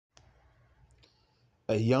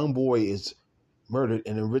a young boy is murdered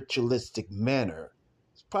in a ritualistic manner.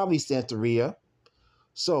 It's probably Santeria.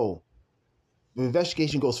 So the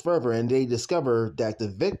investigation goes further, and they discover that the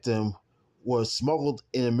victim was smuggled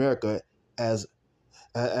in America as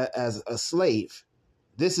a slave.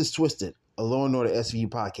 This is Twisted, a Law and Order SVU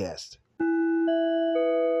podcast.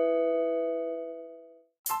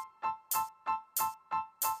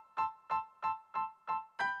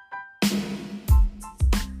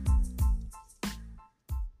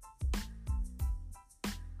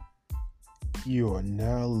 You are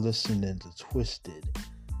now listening to Twisted,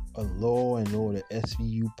 a Law and Order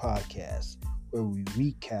SVU podcast, where we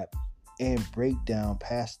recap and break down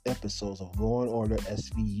past episodes of Law and Order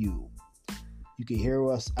SVU. You can hear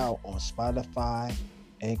us out on Spotify,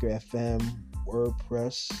 Anchor FM,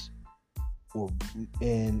 WordPress, or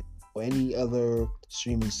any other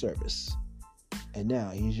streaming service. And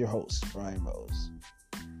now, here's your host, Brian Rose.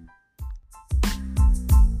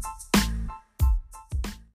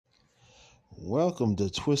 Welcome to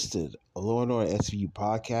Twisted, a Law and Order SVU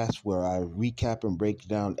podcast where I recap and break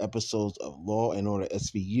down episodes of Law and Order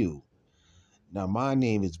SVU. Now, my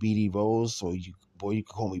name is BD Rose, so you can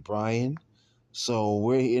call me Brian. So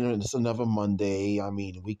we're in it's another Monday.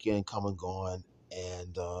 The weekend come and gone,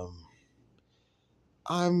 and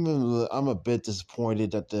I'm a bit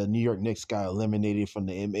disappointed that the New York Knicks got eliminated from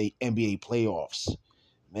the NBA playoffs,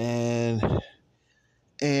 man.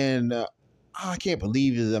 And I can't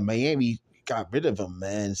believe that Miami got rid of them,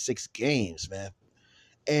 man. 6 games, man.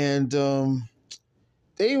 And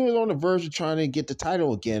they were on the verge of trying to get the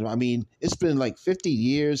title again. It's been like 50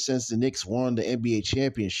 years since the Knicks won the NBA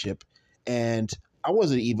championship, and I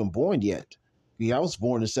wasn't even born yet. I was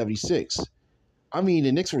born in 76. The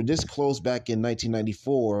Knicks were this close back in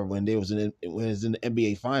 1994 when it was in the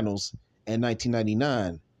NBA Finals, and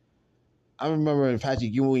 1999. I remember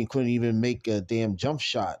Patrick Ewing couldn't even make a damn jump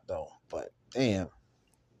shot though. But damn,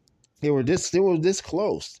 they were this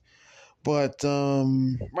close. But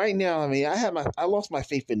right now, I lost my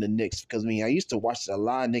faith in the Knicks because I used to watch a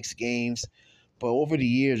lot of Knicks games, but over the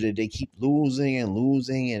years they keep losing, and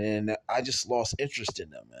then I just lost interest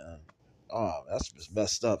in them, man. Oh, that's just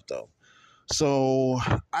messed up though. So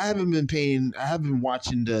I haven't been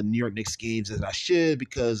watching the New York Knicks games as I should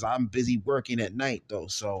because I'm busy working at night though.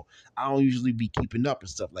 So I don't usually be keeping up and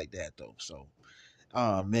stuff like that though. So,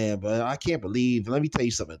 oh man, but I can't believe. Let me tell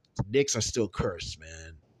you something. The Knicks are still cursed,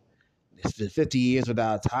 man. It's been 50 years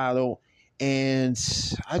without a title, and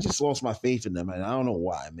I just lost my faith in them, and I don't know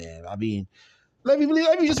why, man. Let me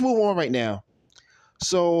just move on right now.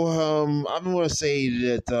 So I'm going to say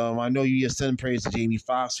that I know you just send praise to Jamie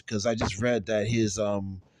Foxx because I just read that his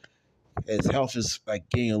health is like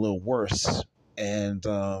getting a little worse, and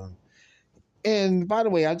by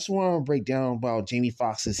the way, I just want to break down about Jamie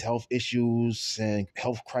Foxx's health issues and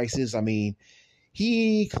health crisis.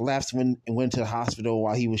 He collapsed and went to the hospital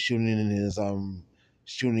while he was shooting in his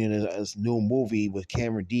new movie with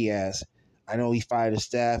Cameron Diaz. I know he fired his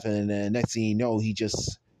staff, and then next thing you know, he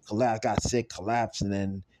just got sick, collapsed, and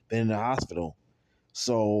then been in the hospital.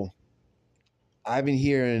 So I've been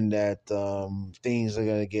hearing that things are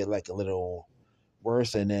gonna get like a little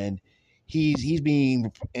worse, and then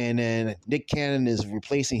and then Nick Cannon is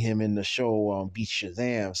replacing him in the show Beat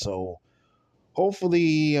Shazam. So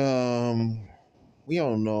hopefully, we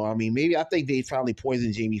don't know. Maybe I think they probably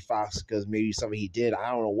poisoned Jamie Foxx because maybe something he did.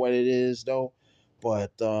 I don't know what it is though,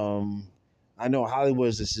 but I know Hollywood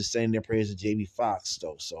is just saying their praise to Jamie Foxx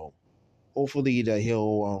though. So hopefully that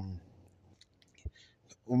he'll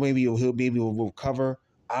he'll recover.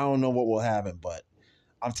 I don't know what will happen, but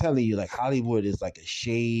I'm telling you, like Hollywood is like a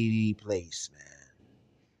shady place,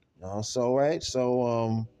 man. So right,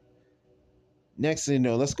 so next thing you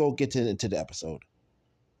know, let's go get into the episode.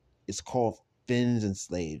 It's called Fins and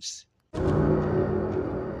Slaves.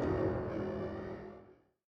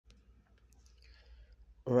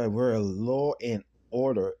 All right, we're a Law and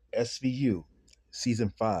Order SVU,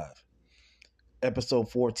 Season 5, Episode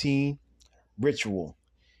 14, Ritual,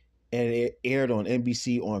 and it aired on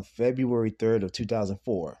NBC on February 3rd of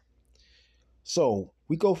 2004. So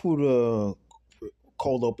we go through the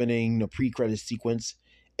cold opening, the pre-credit sequence,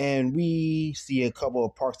 and we see a couple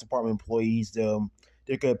of Parks Department employees. They're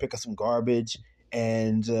going to pick up some garbage,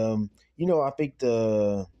 and I think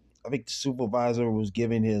the supervisor was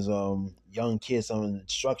giving his young kid some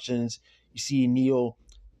instructions. You see Neil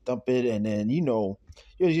dump it, and then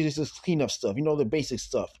just clean up stuff. The basic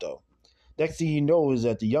stuff though. Next thing you know is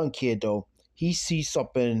that the young kid though, he sees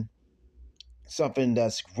something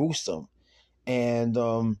that's gruesome, and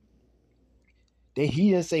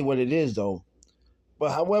he didn't say what it is though.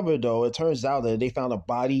 But however though, it turns out that they found a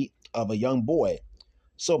body of a young boy.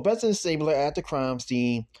 So Benson Stabler at the crime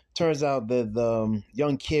scene, turns out that the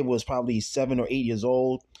young kid was probably 7 or 8 years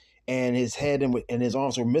old, and his head and his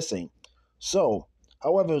arms were missing. So,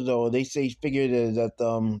 however, though they say figured that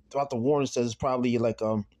throughout the warning says it's probably like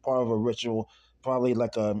part of a ritual, probably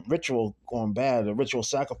like a ritual gone bad, a ritual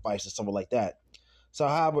sacrifice or something like that. So,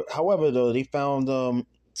 however, though they found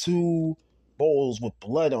two bowls with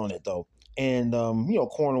blood on it though, and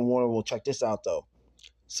Coroner Warner will check this out though.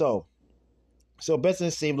 So Benson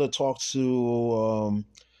is able to talk to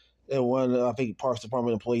one, I think, Parks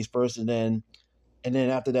Department employees first, and then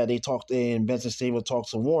after that they talked, and Benson Stabler talks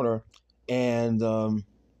to Warner, and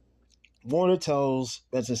Warner tells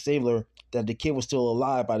Benson Stabler that the kid was still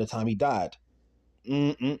alive by the time he died.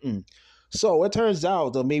 Mm-mm-mm. So it turns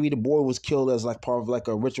out that maybe the boy was killed as like part of like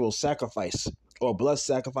a ritual sacrifice or blood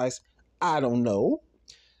sacrifice. I don't know.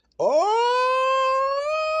 Oh,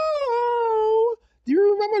 do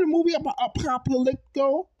you remember the movie about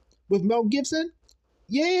Apocalypto with Mel Gibson?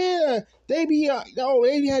 Yeah, they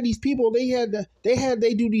had these people. They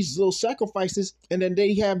do these little sacrifices, and then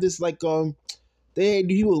they have this like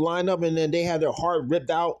he would line up, and then they had their heart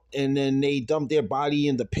ripped out, and then they dumped their body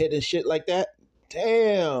in the pit and shit like that.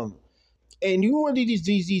 Damn. And you know what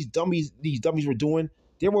these dummies were doing?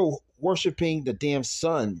 They were worshiping the damn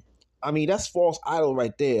sun. I mean, that's false idol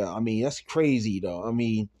right there. I mean, that's crazy though. I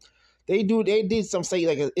mean, they did some say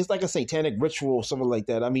like it's like a satanic ritual or something like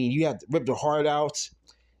that. I mean, you have to rip the heart out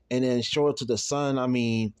and then show it to the sun. I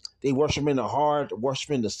mean, they worshiping the heart,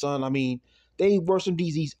 worshiping the sun. I mean, they worship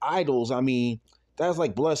these idols. I mean, that's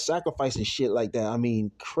like blood sacrifice and shit like that. I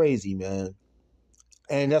mean, crazy, man.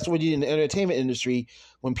 And that's what you in the entertainment industry,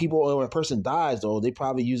 when a person dies though, they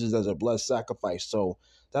probably use it as a blood sacrifice. So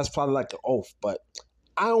that's probably like an oath. But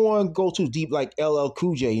I don't want to go too deep like LL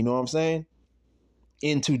Cool J, you know what I'm saying?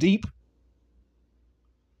 In too deep.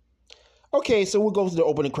 Okay, so we'll go to the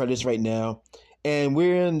opening credits right now. And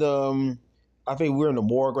we're in the I think we're in the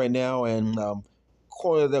morgue right now, and the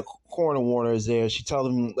coroner Warner is there. She tells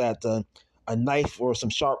him that a knife or some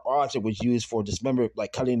sharp object was used for dismember,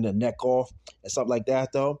 like cutting the neck off and stuff like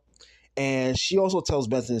that, though. And she also tells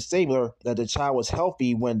Benson Stabler that the child was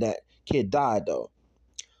healthy when that kid died, though.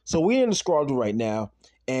 So we're in the squad right now,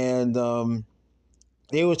 and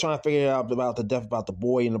they were trying to figure out about the death about the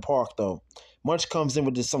boy in the park, though. Munch comes in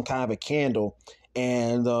with some kind of a candle,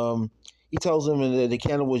 and he tells him that the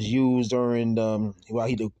candle was used during while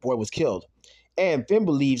the boy was killed. And Finn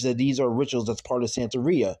believes that these are rituals that's part of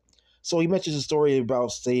Santeria. So he mentions a story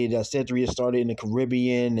about, say, that Santeria started in the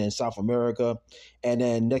Caribbean and South America, and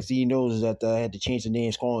then next thing he knows is that they had to change the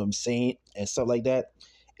names, call him Saint and stuff like that.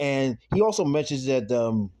 And he also mentions that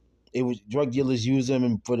it was drug dealers use him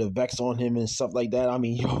and put a vex on him and stuff like that. I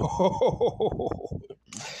mean,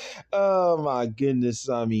 oh my goodness!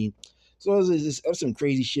 I mean, so it's some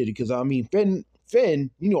crazy shit because I mean, Finn,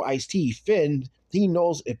 Ice-T, Finn, he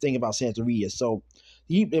knows a thing about Santeria, so.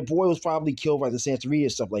 The boy was probably killed by the Santeria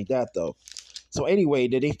and stuff like that, though. So anyway,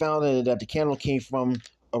 they found that the candle came from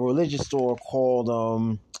a religious store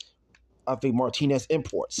called, I think, Martinez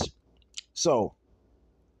Imports. So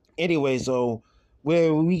anyway, so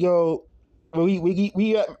where we go,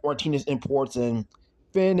 we got Martinez Imports, and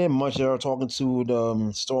Finn and Munch are talking to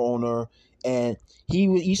the store owner, and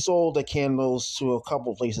he sold the candles to a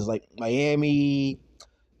couple places like Miami,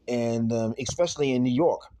 and especially in New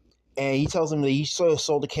York. And he tells him that he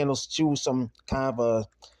sold the candles to some kind of a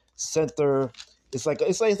center. It's like a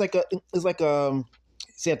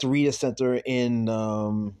Santeria center in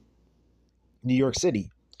New York City.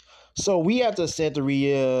 So we at the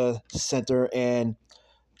Santeria center, and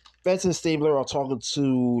Benson Stabler are talking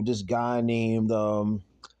to this guy named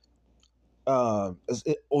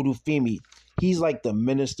Odufemi. He's like the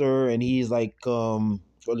minister, and he's like for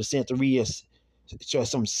the Santeria,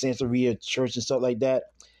 some Santeria church and stuff like that.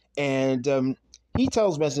 And he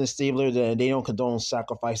tells Benson Stabler that they don't condone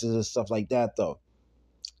sacrifices and stuff like that, though.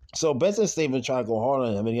 So Benson Stabler try to go hard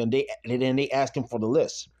on him, and then they ask him for the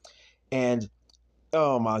list. And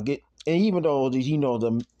oh my god! And even though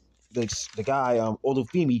the guy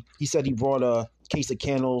Olufemi, he said he brought a case of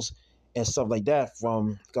candles and stuff like that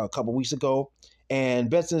from a couple weeks ago.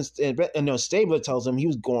 And Stabler tells him he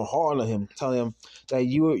was going hard on him, telling him that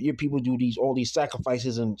your people do all these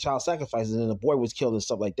sacrifices and child sacrifices, and the boy was killed and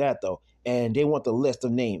stuff like that, though. And they want the list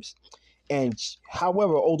of names. And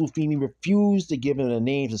however, Odufemi refused to give him the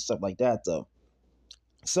names and stuff like that, though.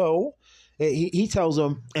 So he tells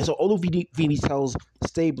him, and so Odufemi tells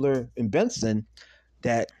Stabler and Benson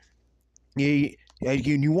that you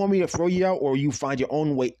want me to throw you out, or you find your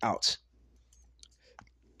own way out.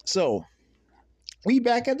 So we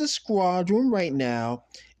back at the squadron right now,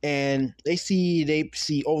 and they see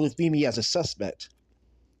Olufemi as a suspect.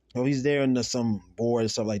 So he's there in some board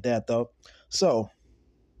and stuff like that, though. So,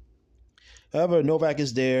 however, Novak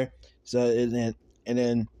is there. So and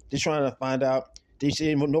then they're trying to find out. They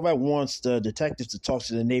say Novak wants the detectives to talk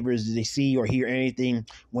to the neighbors. Did they see or hear anything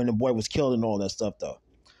when the boy was killed and all that stuff, though?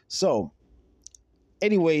 So,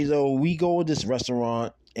 anyways, though, we go to this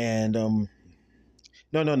restaurant and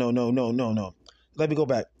no. Let me go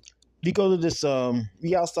back. We go to this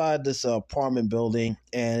we outside this apartment building,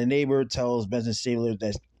 and the neighbor tells Benson Stabler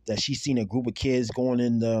that she's seen a group of kids going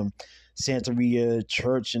in the Santeria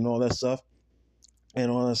church and all that stuff.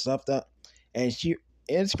 That and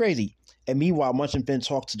it's crazy. And meanwhile, Munch and Finn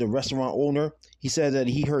talked to the restaurant owner. He said that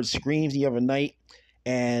he heard screams the other night,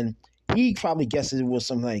 and he probably guessed it was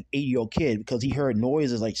some like 8-year-old kid because he heard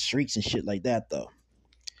noises like shrieks and shit like that, though.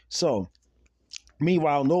 So,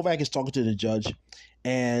 meanwhile, Novak is talking to the judge,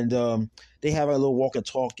 and they have a little walk and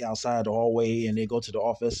talk outside the hallway, and they go to the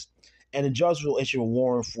office, and the judge will issue a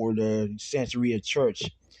warrant for the Santeria Church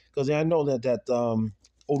because I know that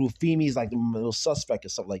Olufemi is like the little suspect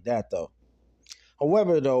and stuff like that, though.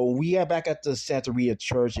 However, though, we are back at the Santeria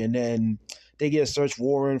Church, and then they get a search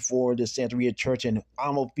warrant for the Santeria Church, and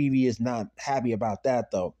Olufemi is not happy about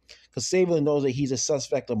that, though, because Stabler knows that he's a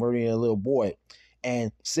suspect of murdering a little boy,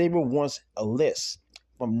 and Stabler wants a list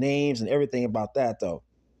from names and everything about that, though.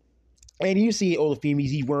 And you see Olufemi,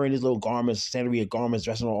 he's wearing his little garments, Santeria garments,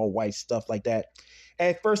 dressing all white stuff like that.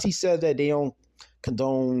 At first, he said that they don't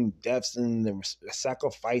condone deaths and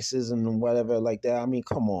sacrifices and whatever like that. I mean,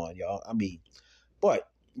 come on, y'all. I mean, but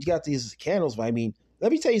you got these candles. I mean,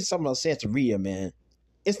 let me tell you something about Santeria, man.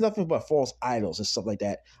 It's nothing but false idols and stuff like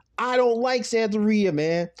that. I don't like Santeria,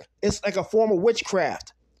 man. It's like a form of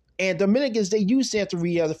witchcraft. And Dominicans, they use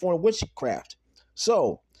Santeria as a form of witchcraft.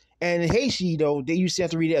 So, and in Haiti, though, they use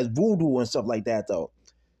Santeria as voodoo and stuff like that, though.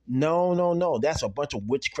 No. That's a bunch of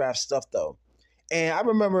witchcraft stuff, though. And I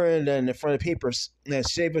remember in the front of the papers, that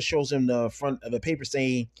Stabler shows him the front of the paper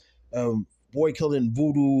saying, boy killed in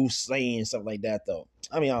voodoo slaying and stuff like that, though.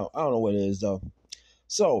 I mean, I don't know what it is, though.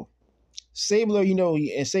 So, Stabler,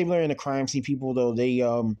 and Stabler and the crime scene people, though, they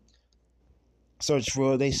search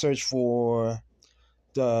for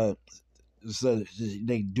they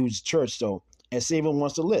do his church, though, and Stabler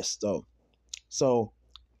wants the list, though. So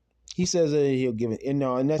he says that he'll give it, and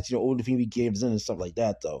that's Olufemi gives in and stuff like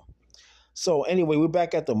that, though. So anyway, we're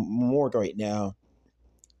back at the morgue right now,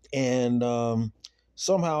 and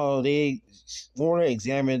somehow Warner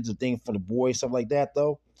examines the thing for the boy, stuff like that,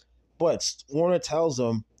 though. But Warner tells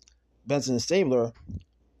them, Benson and Stabler,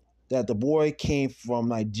 that the boy came from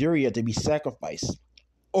Nigeria to be sacrificed.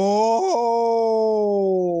 Oh,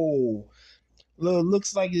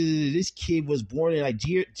 looks like this kid was born in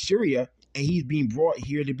Nigeria and he's being brought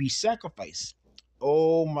here to be sacrificed.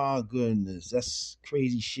 Oh my goodness, that's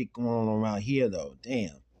crazy shit going on around here, though.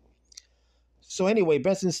 Damn. So anyway,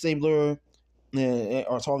 Benson and Stabler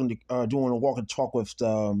are doing a walk and talk with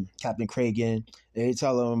Captain Cragen. They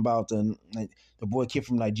tell him about the boy kid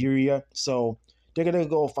from Nigeria. So they're gonna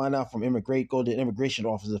go find out go to the immigration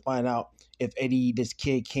office to find out if this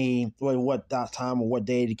kid came, what time or what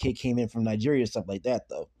day the kid came in from Nigeria, stuff like that,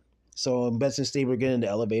 though. So Benson and Stabler get in the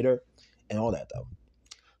elevator and all that, though.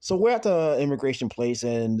 So we're at the immigration place,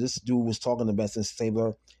 and this dude was talking to Benson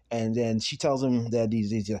Stabler, and then she tells him that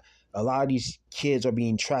a lot of these kids are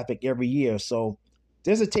being trafficked every year. So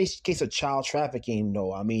there's a case of child trafficking,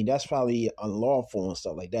 though. I mean, that's probably unlawful and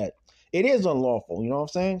stuff like that. It is unlawful, you know what I'm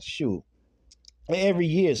saying? Shoot. Every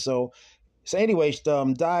year. So anyway,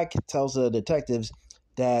 Doc tells the detectives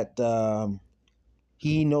that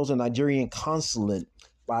he knows a Nigerian consulate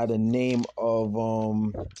by the name of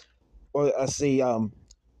I'm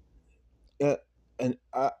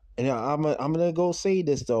gonna go say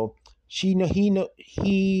this, though. He knows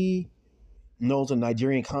a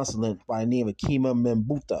Nigerian consulate by the name of Kima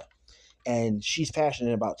Membuta, and she's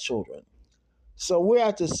passionate about children. So we're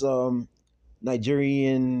at this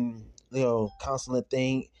Nigerian consulate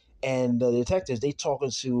thing, and the detectives, they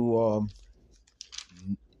talking to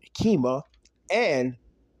Kima, and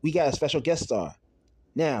we got a special guest star.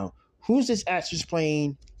 Now, who's this actress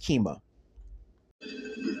playing Kima?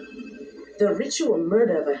 The ritual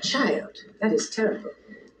murder of a child. That is terrible.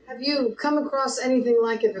 Have you come across anything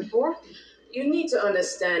like it before? You need to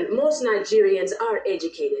understand, most Nigerians are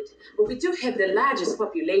educated, but we do have the largest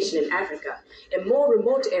population in Africa. In more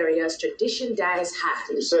remote areas, tradition dies hard.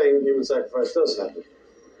 You're saying human sacrifice does happen?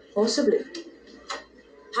 Possibly.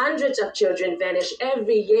 Hundreds of children vanish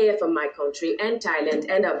every year from my country and Thailand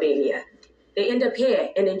and Albania. They end up here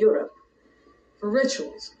and in Europe. For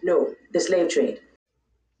rituals? No, the slave trade.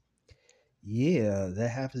 Yeah, that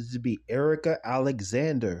happens to be Erica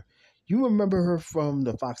Alexander. You remember her from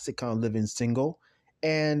the Fox sitcom Living Single,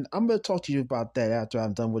 and I'm going to talk to you about that after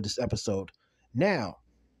I'm done with this episode. Now,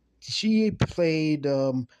 she played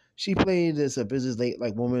as a business late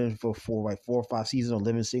like woman for like 4 or 5 seasons on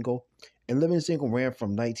Living Single, and Living Single ran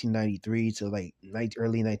from 1993 to like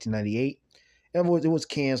early 1998. And it was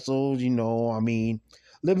canceled. I mean,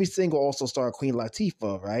 Living Single also starred Queen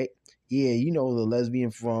Latifah, right? Yeah, the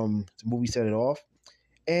lesbian from the movie Set It Off,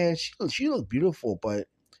 and she looked beautiful. But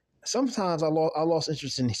sometimes I lost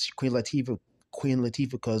interest in Queen Latifah,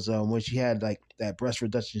 because when she had like that breast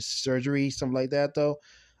reduction surgery, something like that, though.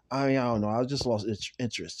 I mean, I don't know. I just lost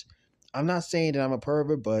interest. I'm not saying that I'm a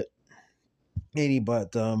pervert, but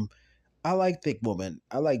I like thick women.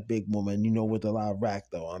 I like big women, with a lot of rack,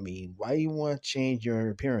 though. I mean, why you want to change your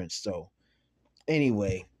appearance, though?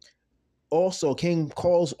 Anyway, also, King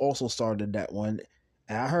Coles also started that one.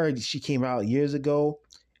 And I heard she came out years ago.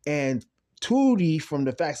 And Tootie from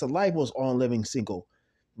The Facts of Life was on Living Single,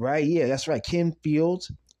 right? Yeah, that's right. Kim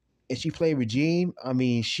Fields. And she played Regine. I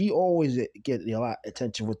mean, she always get a lot of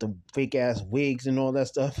attention with the fake ass wigs and all that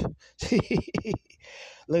stuff. Look at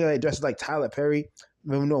that dressed like Tyler Perry,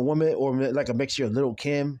 a woman, or like a mixture of Little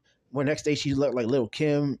Kim. When next day she looked like Little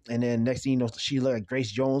Kim, and then next thing you know, she looked like Grace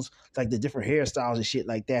Jones, like the different hairstyles and shit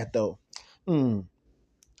like that, though. Well,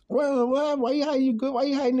 why you hiding good? Why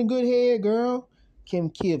you hiding the good hair, girl? Kim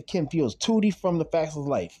Fields, Tootie from The Facts of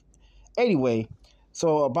Life. Anyway,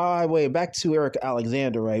 so by the way, back to Erica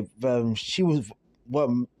Alexander, right? She was what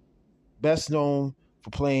best known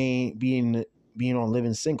for being on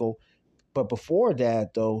Living Single, but before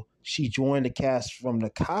that, though, she joined the cast from The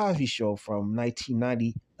Cosby Show from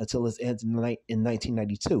 1990 until its end in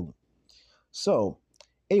 1992. So,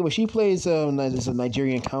 anyway, she plays there's a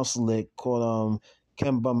Nigerian consulate called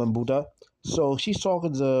Kemba Mbuda. So she's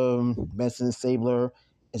talking to Benson Stabler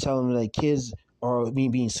and telling them that kids are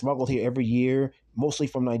being smuggled here every year, mostly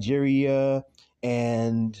from Nigeria,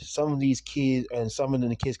 and some of the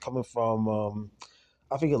kids coming from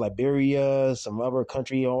I think Liberia, some other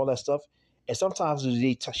country, all that stuff. And sometimes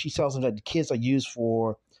she tells them that the kids are used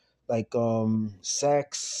for like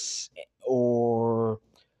sex or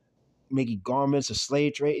making garments or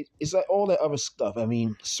slave trade. It's like all that other stuff. I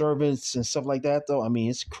mean, servants and stuff like that, though. I mean,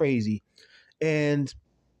 it's crazy. And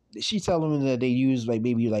she telling them that they use like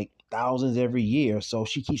maybe like thousands every year. So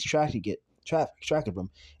she keeps track of them.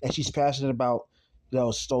 And she's passionate about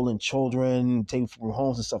stolen children, taken from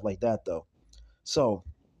homes and stuff like that, though. So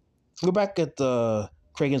we're back at the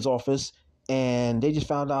Kragen's office, and they just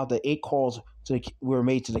found out that 8 calls were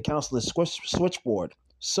made to the counselor's switchboard.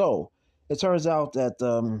 So it turns out that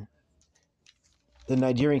the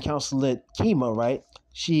Nigerian consulate, Kima, right?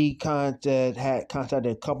 She had contacted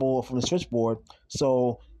a couple from the switchboard.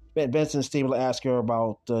 So Benson Stabler asked her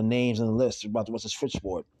about the names and the list about what's the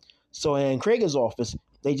switchboard. So in Kragen's office,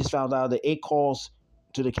 they just found out that 8 calls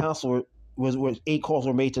to the counselor was 8 calls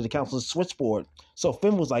were made to the counselor's switchboard. So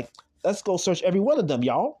Finn was like, "Let's go search every one of them,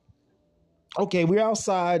 y'all." Okay, we're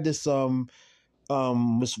outside this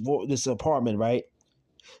this apartment, right?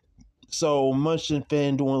 So Munch and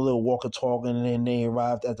Finn doing a little walk and talk, and then they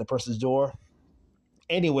arrived at the person's door.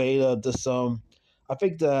 Anyway, I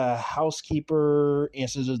think the housekeeper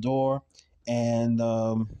answers the door, and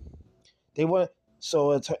they went.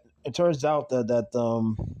 So it turns out that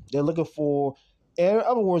they're looking for. In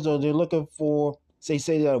other words, though, they're looking for. Say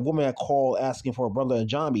that a woman had called asking for a brother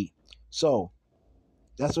Ajami. So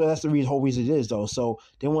that's the whole reason it is, though. So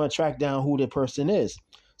they want to track down who the person is.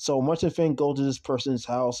 So Munch and Finn go to this person's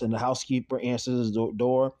house, and the housekeeper answers the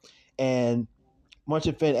door, and Munch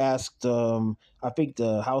and Finn asked, I think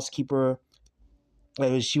the housekeeper,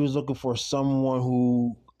 like, she was looking for someone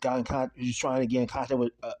who who's trying to get in contact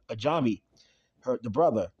with Ajami, the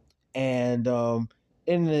brother, and the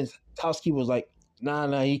housekeeper was like,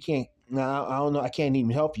 "Nah, you can't. Nah, I don't know. I can't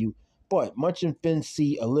even help you." But Munch and Finn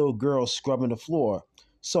see a little girl scrubbing the floor.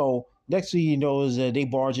 So next thing you know is they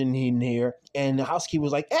barging in here, and the housekeeper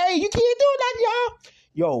was like, "Hey, you can't do that, y'all."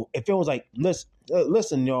 Yo, if it was like,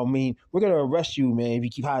 listen, I mean, we're gonna arrest you, man, if you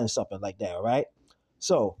keep hiding something like that, right?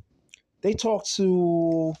 So they talk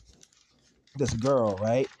to this girl,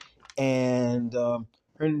 right? And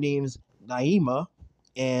her name's Naima,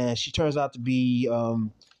 and she turns out to be a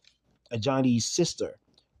Johnny's sister,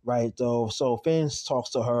 right? Though, so Finn talks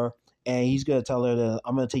to her, and he's gonna tell her that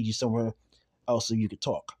I'm gonna take you somewhere else so you can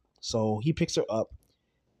talk. So he picks her up,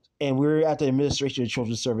 and we're at the administration of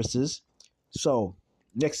children's services. So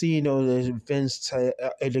next thing you know,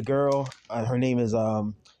 the girl, her name is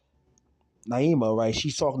Naima, right?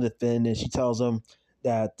 She's talking to Finn, and she tells him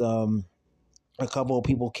that a couple of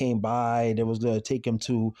people came by that was going to take him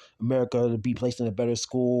to America to be placed in a better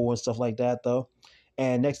school and stuff like that, though.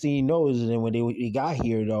 And next thing you know is that when they got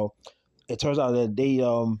here, though, it turns out that they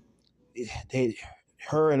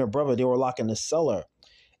her and her brother, they were locked in the cellar,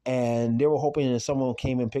 and they were hoping that someone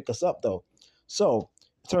came and pick us up, though. So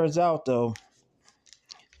it turns out, though,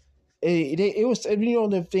 it was,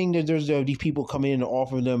 the thing that there's these people coming in and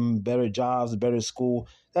offering them better jobs, a better school.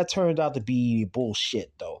 That turned out to be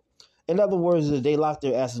bullshit, though. In other words, they locked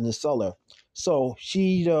their ass in the cellar. So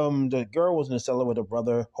the girl was in the cellar with her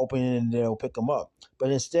brother, hoping they'll pick him up. But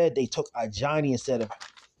instead, they took Ajani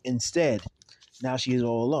instead. Now she is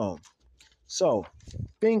all alone. So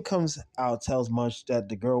Finn comes out, tells Munch that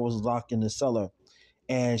the girl was locked in the cellar,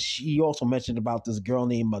 and she also mentioned about this girl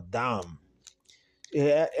named Madame.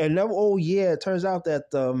 Yeah, and it turns out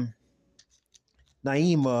that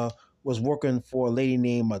Naima was working for a lady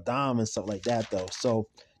named Madame and stuff like that, though. So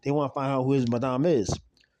they want to find out who his Madame is.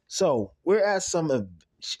 So we're at some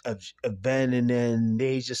event, and then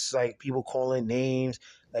they just like people calling names,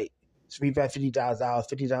 like we've had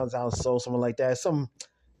 $50,000 sold, something like that. Some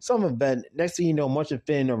event. Next thing you know, Munch and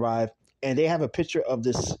Finn arrive, and they have a picture of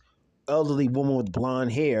this elderly woman with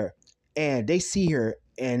blonde hair, and they see her,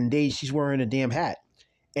 and she's wearing a damn hat,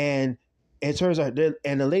 and it turns out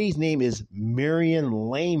and the lady's name is Marion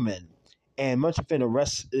Lehman, and Munch and Finn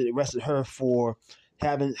arrested her for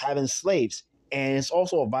having slaves, and it's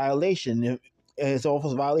also a violation. It's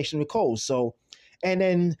also a violation of the code. So, and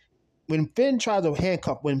then when Finn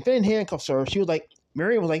handcuffs her, she was like,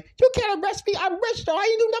 Marion was like, "You can't arrest me. I'm rich, though. I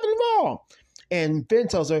didn't do nothing wrong." And Finn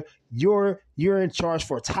tells her, "You're in charge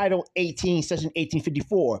for Title 18, Section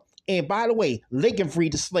 1854. And by the way, Lincoln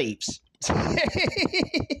freed the slaves."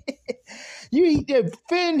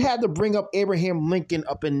 Finn had to bring up Abraham Lincoln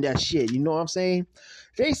up in that shit. You know what I'm saying?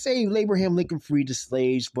 They say Abraham Lincoln freed the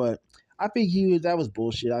slaves, but I think that was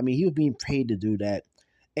bullshit. I mean, he was being paid to do that.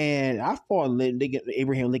 And I thought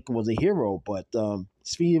Abraham Lincoln was a hero, but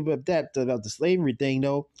speaking of that, about the slavery thing,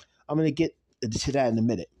 though, I'm going to get to that in a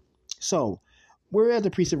minute. So, we're at the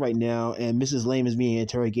precinct right now, and Mrs. Lame is being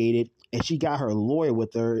interrogated, and she got her lawyer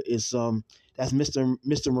with her. That's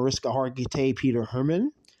Mr. Mariska Hargitay Peter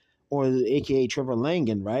Herman, or AKA Trevor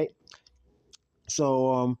Langan, right?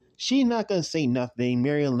 So she's not gonna say nothing.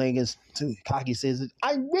 Marion Langan's too cocky, says,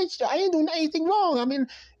 "I'm rich. I ain't doing anything wrong." I mean,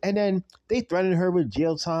 and then they threaten her with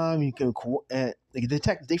jail time. The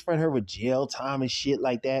detectives, they threaten her with jail time and shit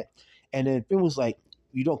like that. And then it was like,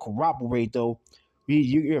 "You don't corroborate, though.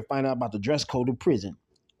 You're gonna find out about the dress code of prison."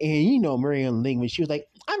 And Marion Lingman, she was like,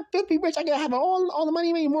 "I'm filthy rich. I gotta have all the money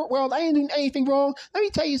in the world. I ain't doing anything wrong. Let me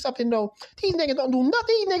tell you something, though. These niggas don't do nothing.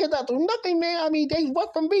 These niggas don't do nothing, man. I mean, they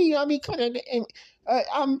work for me. I mean,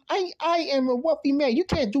 I am a wealthy man. You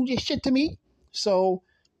can't do this shit to me." So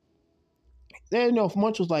then,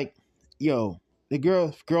 Munch was like, "Yo, the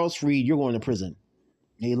girl's free. You're going to prison."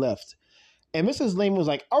 They left. And Mrs. Lame was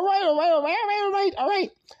like, all right.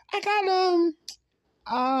 I got,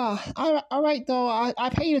 all right, though. I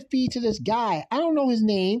paid a fee to this guy. I don't know his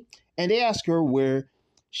name. And they asked her where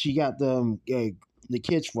she got the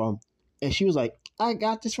kids from. And she was like, "I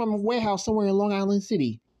got this from a warehouse somewhere in Long Island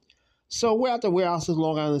City." So we're at the warehouse in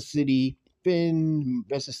Long Island City. Finn,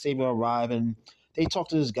 Best Saber arrive, and they talk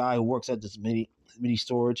to this guy who works at this mini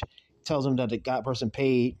storage. Tells them that the person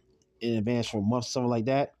paid in advance for a month, something like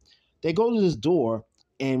that. They go to this door,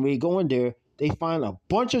 and when they go in there, they find a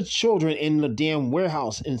bunch of children in the damn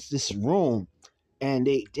warehouse in this room, and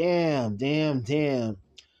they damn.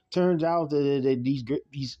 Turns out that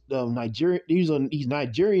these Nigerian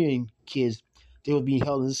kids, they were being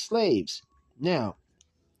held as slaves. Now,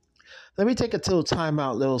 let me take a little time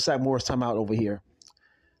out over here.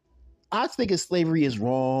 I think slavery is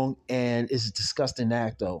wrong and it's a disgusting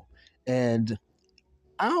act, though, and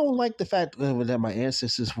I don't like the fact that my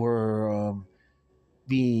ancestors were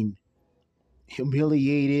being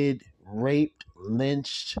humiliated, raped,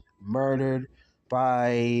 lynched, murdered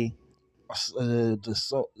by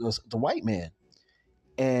the white man.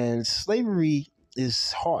 And slavery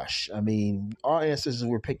is harsh. I mean, our ancestors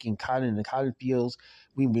were picking cotton in the cotton fields.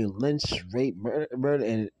 We were lynched, raped, murdered,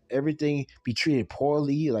 and everything. Be treated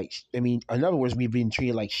poorly. In other words, we've been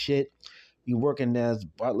treated like shit. We working as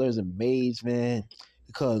butlers and maids, man,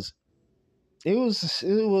 because it was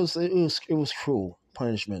cruel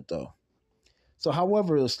punishment, though. So,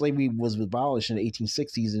 however, slavery was abolished in the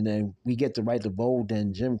 1860s, and then we get the right to vote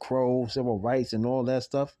and Jim Crow, civil rights, and all that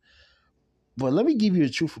stuff. But let me give you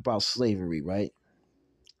the truth about slavery, right?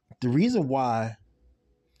 The reason why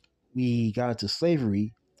we got into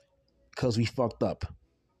slavery, because we fucked up.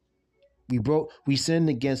 We sinned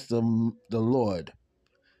against the Lord.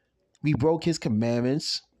 we broke his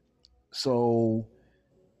commandments. So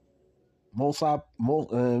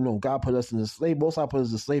God put us in the slave. Most High put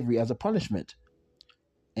us in slavery as a punishment,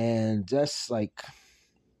 and that's like,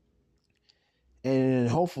 and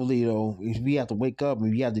hopefully though, we have to wake up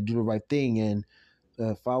and we have to do the right thing and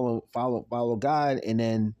follow God, and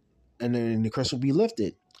then the curse will be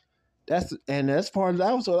lifted. That's part of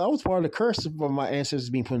that was part of the curse of my ancestors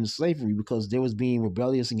being put into slavery, because they was being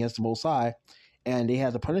rebellious against the Most High, and they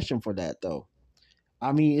had to punish them for that though.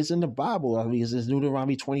 I mean, it's in the Bible. I mean, it's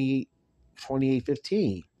Deuteronomy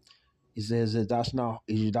 28:15. It says that thou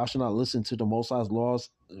shalt not listen to the Most High's laws,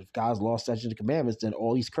 God's law, statutes, and commandments, then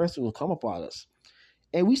all these curses will come upon us.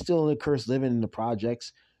 And we still in the curse, living in the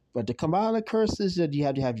projects. But to come out of the curse is that you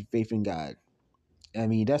have to have your faith in God. I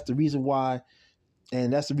mean, that's the reason why,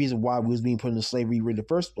 and that's the reason why we was being put into slavery in the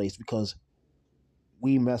first place, because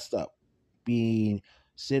we messed up, being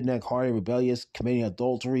stiff-necked-hearted, rebellious, committing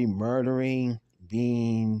adultery, murdering,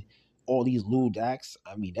 being all these lewd acts.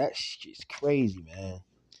 I mean, that shit's crazy, man.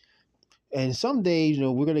 And someday,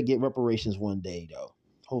 we're gonna get reparations one day, though.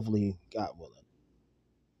 Hopefully, God willing.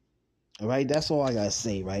 All right, that's all I gotta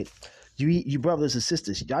say, right? You brothers and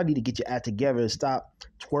sisters, y'all need to get your act together and stop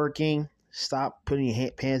twerking, stop putting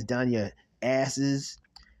your pants down your asses,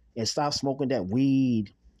 and stop smoking that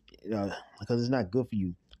weed, because it's not good for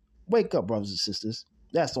you. Wake up, brothers and sisters.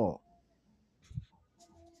 That's all.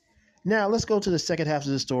 Now, let's go to the second half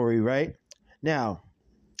of the story, right? Now,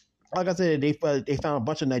 like I said, they found a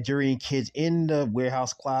bunch of Nigerian kids in the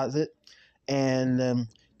warehouse closet, and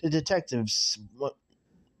the detectives,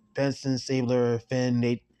 Benson, Stabler, Finn,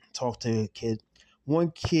 they talked to a kid.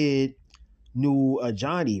 One kid knew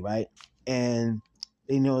Johnny, right? And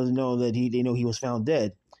they know that they know he was found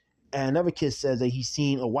dead. And another kid says that he's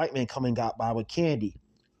seen a white man come and got by with candy.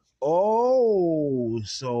 Oh,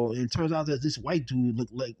 so it turns out that this white dude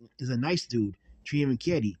is a nice dude, treat him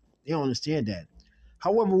candy. They don't understand that.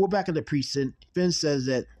 However, we're back in the precinct. Finn says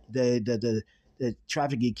that the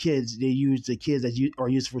trafficking kids, they use the kids that are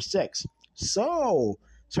used for sex. So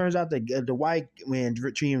turns out that the white man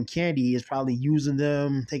treating him candy is probably using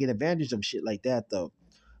them, taking advantage of shit like that, though.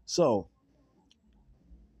 So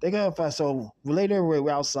they got fight. So later we're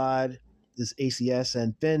outside this ACS,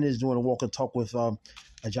 and Finn is doing a walk and talk with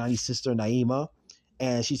Johnny's sister Naima,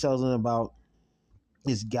 and she tells him about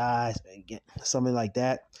this guy, something like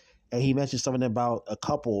that, and he mentions something about a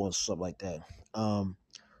couple and stuff like that.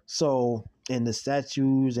 So and the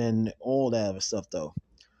statues and all that other stuff, though.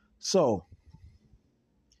 So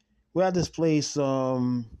we're at this place. I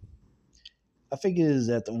think it is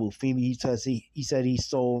at the Mufimi. He said he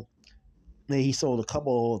sold a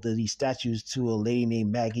couple of these statues to a lady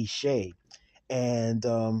named Maggie Shea, and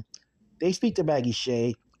they speak to Maggie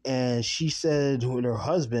Shea, and she said her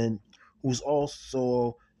husband, who's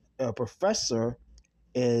also a professor,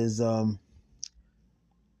 she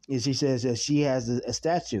says that she has a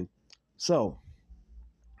statue. So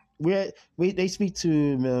they speak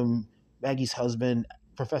to Maggie's husband,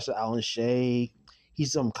 Professor Alan Shea.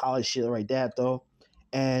 He's some college shit like that, though.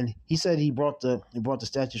 And he said he brought the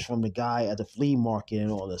statues from the guy at the flea market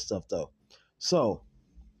and all that stuff, though. So,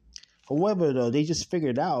 however, though, they just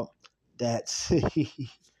figured out that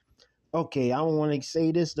okay, I don't want to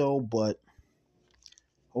say this though, but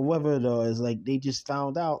however, though, it's like they just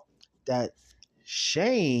found out that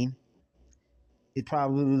Shane is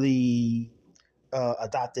probably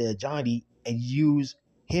adopted Johnny and used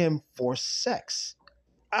him for sex.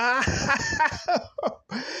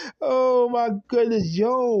 Oh my goodness,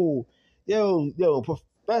 yo,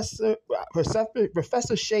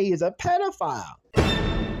 Professor Shea is a pedophile.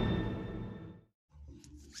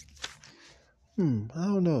 I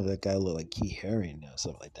don't know if that guy looked like Keith Haring or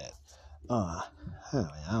something like that. I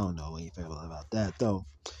don't know what you feel about that though.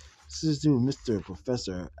 This dude, Mr.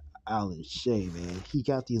 Professor Alan Shea, man, he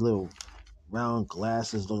got these little round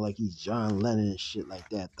glasses, look like he's John Lennon and shit like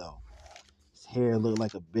that though. His hair look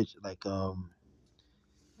like a bitch, like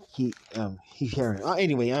Keith Haring.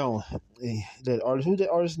 Anyway, I don't that artist. Who's that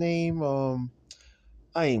artist's name?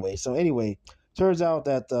 Anyway, turns out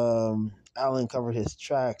that Alan covered his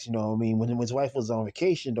tracks. When his wife was on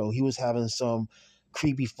vacation, though, he was having some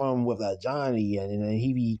creepy fun with Johnny, and then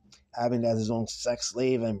he be having as his own sex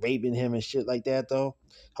slave and raping him and shit like that, though.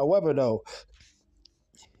 However, though,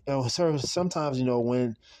 sometimes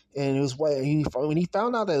when he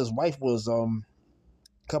found out that his wife was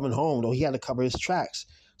coming home, though, he had to cover his tracks.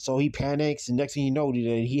 So he panics, and next thing you know, that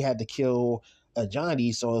he had to kill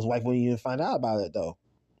Johnny, so his wife wouldn't even find out about it, though.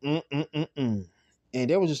 And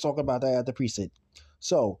they were just talking about that at the precinct.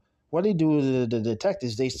 So what they do is the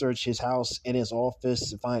detectives, they search his house and his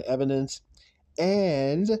office to find evidence,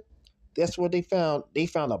 and that's what they found. They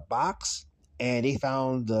found a box and they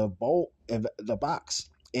found the bolt and the box.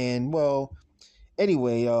 And well,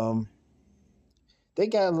 anyway, they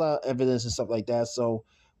got a lot of evidence and stuff like that. So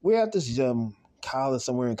we're at this college,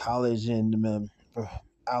 somewhere in college, and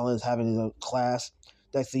Alan's having a class.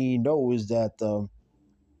 Next thing you know is that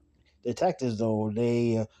detectives, though,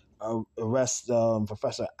 they arrest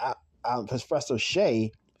Professor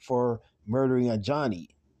Shea for murdering a Johnny.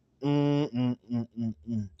 Man,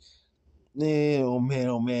 oh man,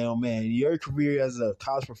 oh man, oh man. Your career as a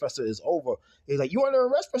college professor is over. He's like, you want to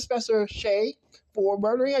arrest Professor Shea for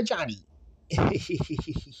murdering a Johnny.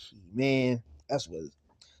 Man, that's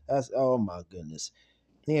oh my goodness.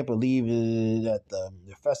 Can't believe it, that the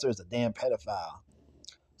professor is a damn pedophile.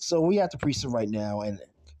 So we have the precinct right now, and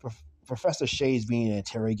Professor Shea is being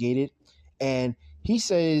interrogated, and he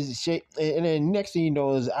says, and then next thing you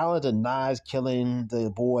know is Alan denies killing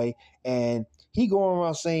the boy, and he going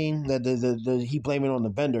around saying that he blaming it on the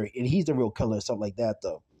vendor, and he's the real killer, stuff like that,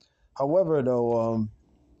 though. However, though,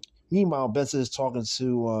 meanwhile, Benson is talking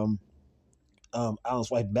to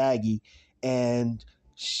Alan's wife, Maggie, and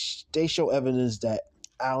they show evidence that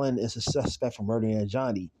Alan is a suspect for murdering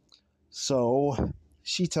Johnny. So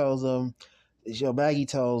she tells Maggie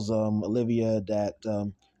tells Olivia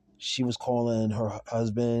that she was calling her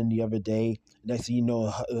husband the other day. Next thing you know,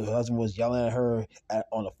 her husband was yelling at her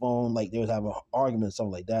on the phone, like they was having an argument,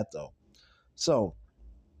 something like that, though. So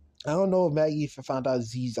I don't know if Maggie found out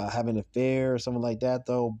he's having an affair or something like that,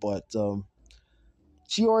 though. But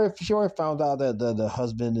she already found out that the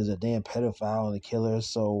husband is a damn pedophile and a killer.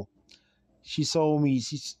 So she told me,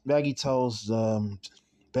 Maggie tells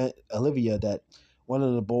Olivia that one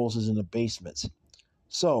of the bowls is in the basement.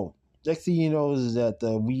 So next thing you know is that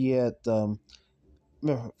we at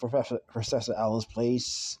Professor Allen's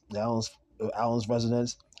place, Allen's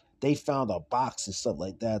residence. They found a box and stuff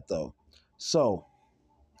like that, though. So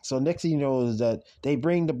next thing you know is that they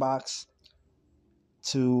bring the box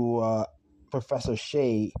to Professor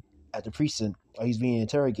Shea at the precinct. He's being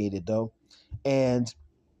interrogated, though, and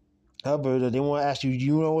however, they want to ask you, do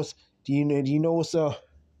you know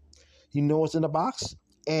what's in the box?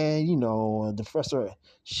 And the Professor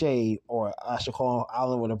Shea, or I should call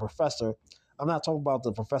Alan with a professor. I'm not talking about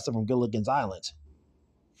the professor from Gilligan's Island.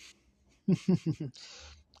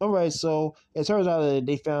 All right, so it turns out that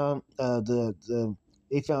they found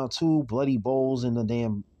they found 2 bloody bowls in the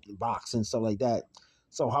damn box and stuff like that.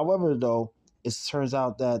 So, however, though, it turns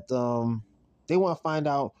out that they want to find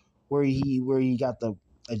out where he got the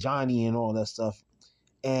Johnny and all that stuff,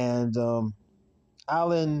 and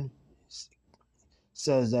Alan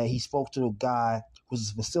says that he spoke to a guy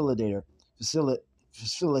who's a facilitator.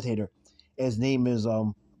 His name is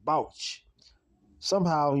Bouch.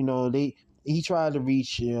 Somehow, he tried to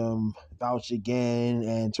reach Bouch again,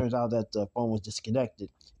 and turns out that the phone was disconnected.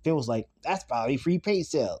 Phil was like, that's probably free pay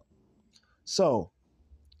sale. So,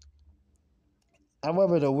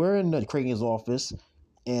 however, though, we're in the Kragen's office,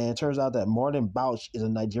 and it turns out that Martin Bouch is a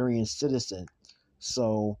Nigerian citizen.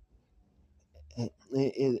 So, what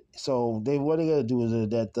they're gonna do is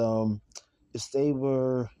that if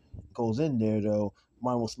Stabler goes in there, though,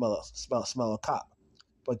 Martin will smell a cop.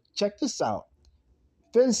 But check this out.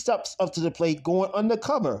 Finn steps up to the plate, going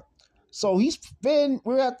undercover. So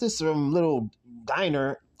we're at this little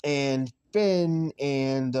diner, and Finn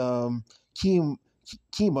and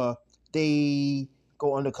Kima, they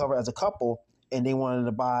go undercover as a couple, and they wanted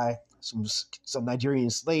to buy some Nigerian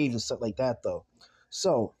slaves and stuff like that, though.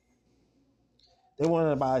 So they wanted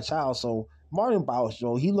to buy a child. So Martin Bouch,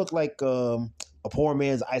 he looked like a poor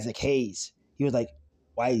man's Isaac Hayes. He was like,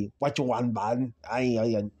 "Why? What you want, man?"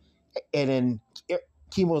 And then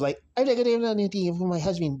Kimo was like, "I didn't get anything for my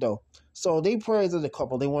husband, though." So they prayed as a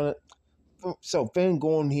couple. They wanted. So Finn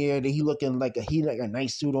going here, he looking like a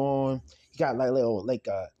nice suit on. He got like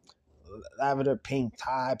a lavender pink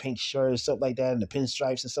tie, pink shirt, stuff like that, and the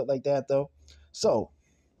pinstripes and stuff like that, though. So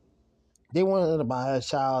they wanted to buy a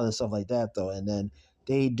child and stuff like that, though, and then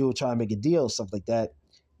they try to make a deal, stuff like that.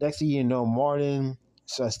 Next thing you know, Martin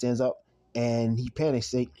stands up and he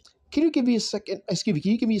panics. Like, can you give me a second? Excuse me,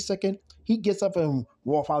 can you give me a second? He gets up and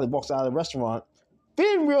probably walks out of the restaurant.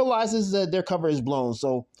 Finn realizes that their cover is blown,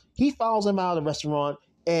 so he follows him out of the restaurant.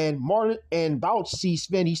 And Martin and Bouch sees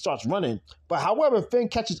Finn. He starts running, but however, Finn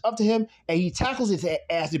catches up to him and he tackles his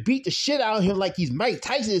ass to beat the shit out of him like he's Mike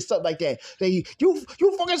Tyson and stuff like that. You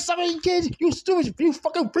fucking sucking kid, you stupid, you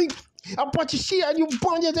fucking freak. A bunch of shit on you, you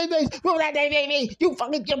fucking idiot, you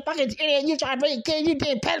try to bring a kid, you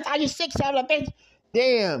did pedophile, you sick son of a bitch.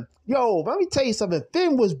 Damn, yo, let me tell you something.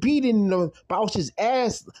 Finn was beating Bouch's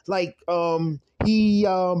ass like he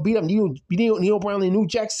beat up Neil Brown in New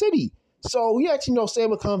Jack City. So you actually know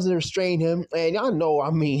Sable comes and restrain him, and y'all know,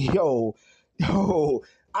 I mean,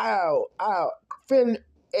 Finn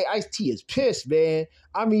Ice-T is pissed, man.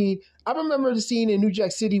 I mean, I remember the scene in New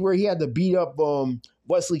Jack City where he had to beat up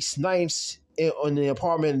Wesley Snipes on the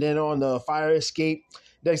apartment and then on the fire escape.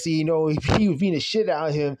 Next thing you know, he was beating the shit out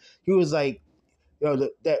of him. He was like,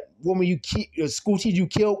 that woman the school teacher you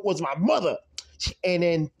killed was my mother. And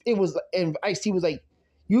then and Ice-T was like,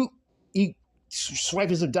 he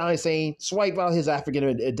swiping some down saying, swipe out his African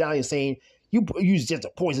Italian saying, you just to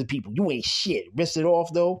poison people. You ain't shit. Ripped it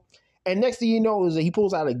off though. And next thing you know is that he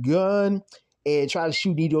pulls out a gun and tries to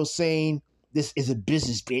shoot Nito saying, this is a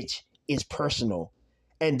business, bitch. It's personal.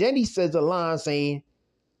 And then he says a line saying,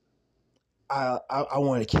 I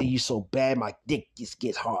want to kill you so bad my dick just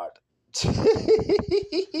gets hard.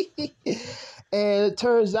 And it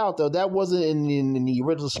turns out though that wasn't in the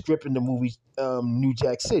original script in the movie New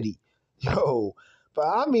Jack City. But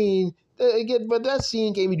I mean, again, but that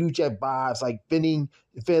scene gave me New Jack vibes, like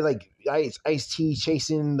like Ice-T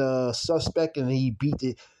chasing the suspect and he beat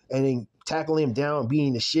it and then tackling him down,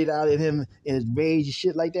 beating the shit out of him in his rage and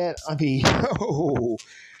shit like that. I mean,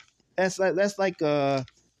 that's like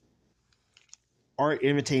art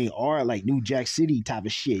imitating art, like New Jack City type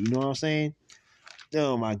of shit. You know what I'm saying?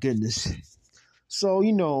 Oh my goodness. So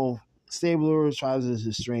Stabler tries to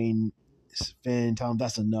restrain Finn, tell him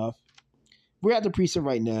that's enough. We're at the precinct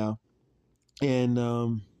right now, and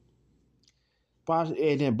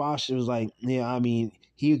Bosch was like, yeah, I mean,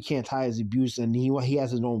 he can't tie his abuse, and he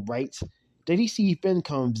has his own rights. Then he see Finn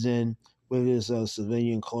comes in with his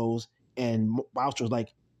civilian clothes, and Bosch was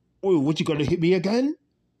like, "Oh, what, you gonna hit me again?"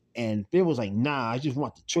 And Finn was like, "Nah, I just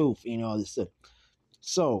want the truth," all this stuff.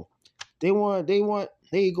 So they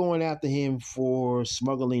going after him for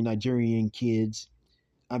smuggling Nigerian kids.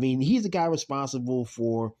 I mean, he's the guy responsible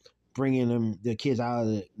for bringing the kids out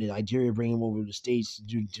of Nigeria, bringing them over to the States.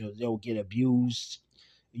 They'll get abused,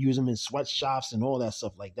 use them in sweatshops and all that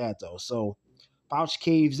stuff like that, though. So Pouch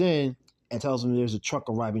caves in and tells him there's a truck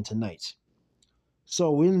arriving tonight.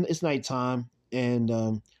 So it's nighttime,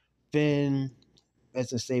 and Finn,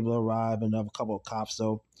 as the Stabler arrive, and a couple of cops.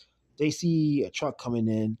 So they see a truck coming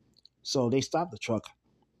in. So they stop the truck,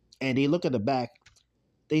 and they look at the back.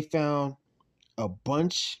 They found a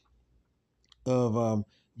bunch of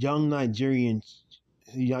young Nigerian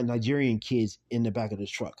kids in the back of the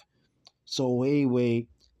truck. So anyway,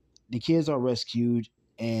 the kids are rescued,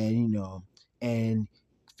 and and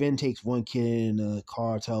Finn takes one kid in the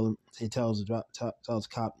car, tells the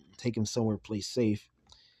cop take him somewhere place safe.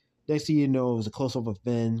 Next thing you know, it was a close up of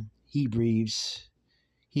Finn. He breathes,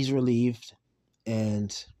 he's relieved,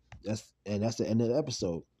 and that's the end of the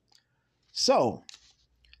episode. So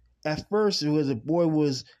at first when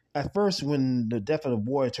the death of the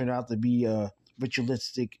boy turned out to be a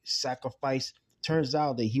ritualistic sacrifice, turns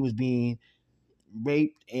out that he was being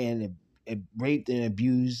raped and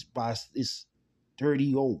abused by this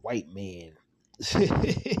dirty old white man.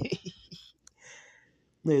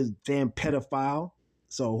 This damn pedophile.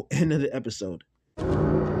 So, end of the episode.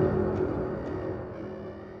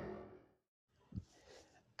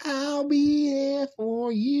 I'll be there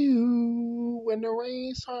for you when the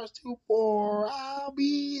rain starts to pour. I'll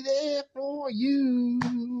be there for you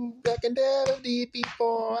back in the day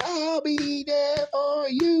before. I'll be there for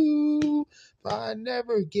you. I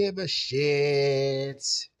never give a shit.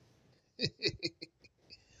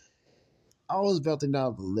 I was belting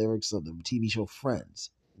out the lyrics of the TV show Friends.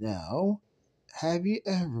 Now, have you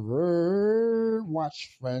ever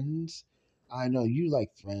watched Friends? I know you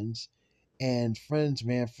like Friends. And Friends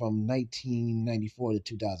ran from 1994 to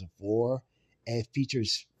 2004. And it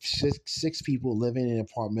features six people living in an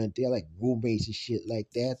apartment. They're like roommates and shit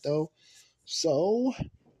like that, though. So,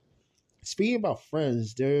 speaking about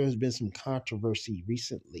Friends, there has been some controversy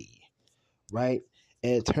recently, right?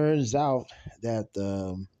 And it turns out that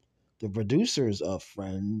the producers of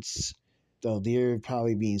Friends, though they're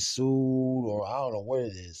probably being sued, or I don't know what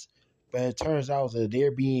it is, but it turns out that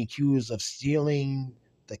they're being accused of stealing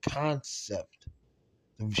the concept.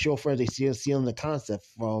 The show Friends, they stealing the concept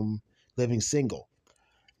from Living Single.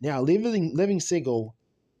 Now, Living Single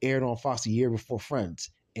aired on Fox a year before Friends,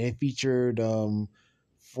 and it featured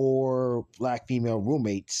 4 black female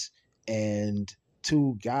roommates and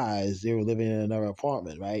 2 guys. They were living in another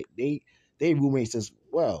apartment, right? They roommates as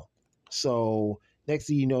well. So next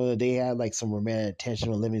thing you know, they had like some romantic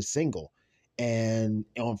tension on Living Single, and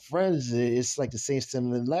on Friends, it's like the same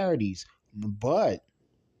similarities, but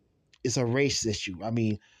it's a race issue. I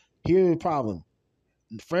mean, here's the problem: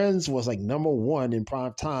 Friends was like #1 in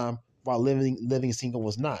prime time, while Living Single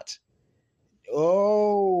was not.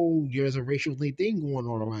 Oh, there's a racial thing going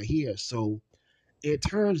on around here. So it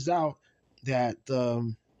turns out that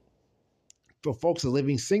for folks that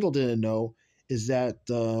Living Single didn't know is that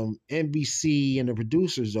NBC and the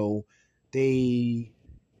producers though they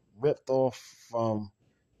ripped off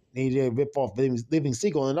they did rip off Living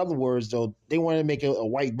Single. In other words, though, they wanted to make a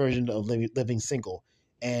white version of Living Single,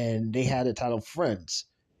 and they had it titled Friends.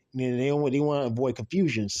 They want to avoid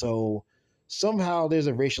confusion, so somehow there's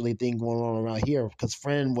a racially thing going on around here because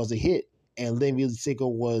Friend was a hit and Living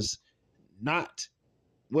Single was not.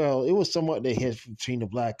 Well, it was somewhat the hit between the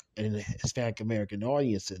black and the Hispanic American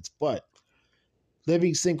audiences, but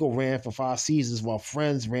Living Single ran for 5 seasons while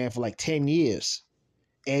Friends ran for like 10 years,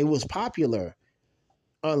 and it was popular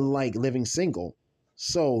unlike Living Single.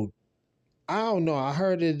 So I don't know. I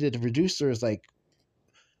heard that the producers like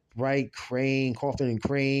Wright, Crane, Kaufman and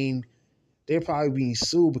Crane, they're probably being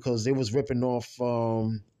sued because they was ripping off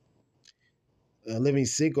Living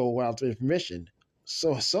Single without their permission.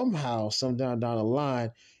 So somehow, down the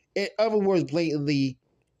line, in other words, blatantly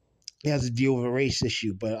it has to deal with a race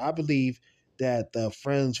issue. But I believe that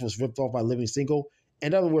Friends was ripped off by Living Single.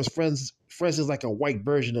 In other words, Friends is like a white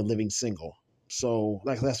version of Living Single. So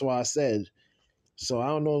like that's why I said. So I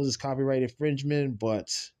don't know if it's copyright infringement, but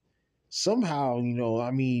somehow,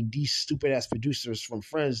 these stupid ass producers from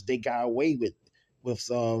Friends, they got away with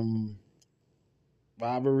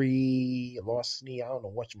robbery, larceny, I don't know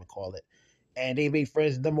what you would call it. And they made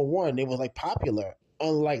Friends #1. They was like popular,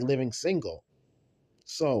 unlike Living Single.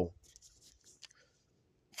 So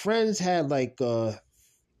Friends had like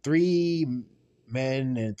 3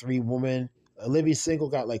 men and 3 women. Living Single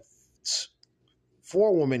got like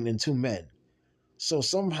 4 women and 2 men. So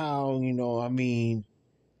somehow,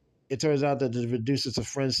 it turns out that the producers of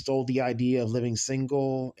Friends stole the idea of Living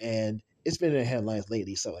Single, and it's been in the headlines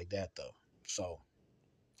lately, stuff like that, though. So,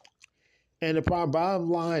 and the bottom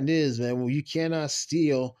line is, man, well, you cannot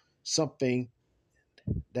steal something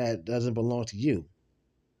that doesn't belong to you.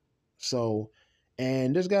 So,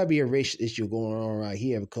 and there's got to be a racial issue going on right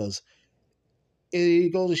here because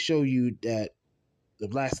it goes to show you that the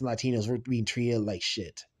blacks and Latinos were being treated like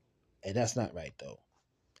shit. And that's not right, though.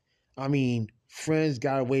 Friends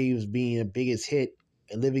got away with being the biggest hit,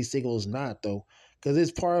 and Living Single is not, though, because it's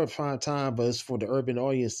part of prime time, but it's for the urban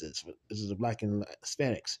audiences. This is the black and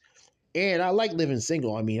Hispanics. And I like Living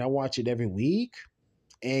Single. I watch it every week,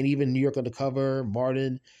 and even New York Undercover,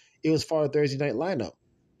 Martin, it was part of Thursday night lineup.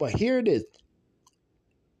 But here it is.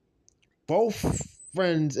 Both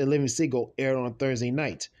Friends and Living Single aired on Thursday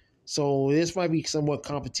night. So this might be somewhat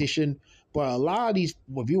competition, but a lot of these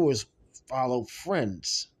reviewers follow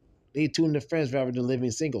Friends. They tune to Friends rather than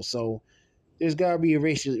Living Single. So there's got to be a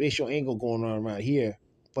racial angle going on around here.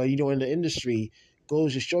 But, in the industry,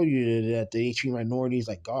 goes to show you that they treat minorities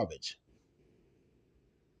like garbage.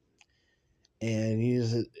 And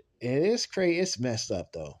it's crazy. It's messed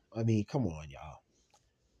up, though. Come on, y'all.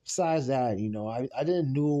 Besides that, I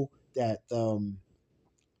didn't know that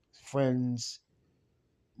Friends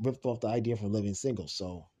ripped off the idea from Living Single.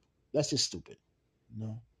 So that's just stupid,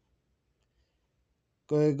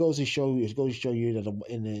 It goes to show you that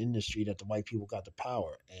in the industry that the white people got the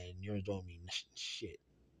power and yours don't mean shit.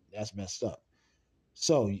 That's messed up.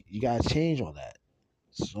 So you gotta change all that.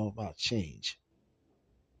 It's all about change.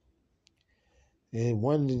 And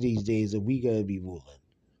one of these days, we gotta be ruling.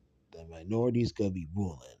 The minorities gonna be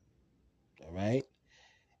ruling. All right.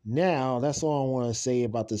 Now that's all I want to say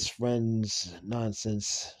about this Friends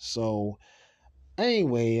nonsense. So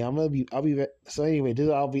anyway,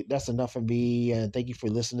 that's enough for me, and thank you for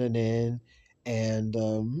listening in. And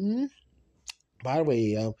by the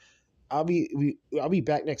way, I'll be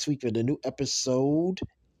back next week with a new episode.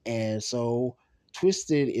 And so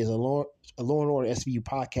Twisted is a Law and Order SVU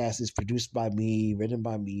podcast. Is produced by me, written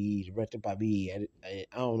by me, directed by me. I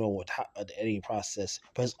don't know what the editing process,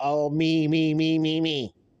 but it's all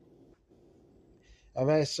me. All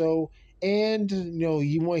right, so and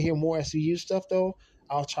you want to hear more SVU stuff though?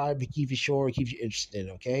 I'll try to keep you short, keep you interested.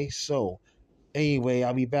 Okay, so anyway,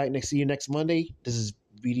 I'll be back see you next Monday. This is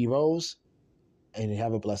BD Rose, and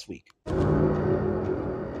have a blessed week.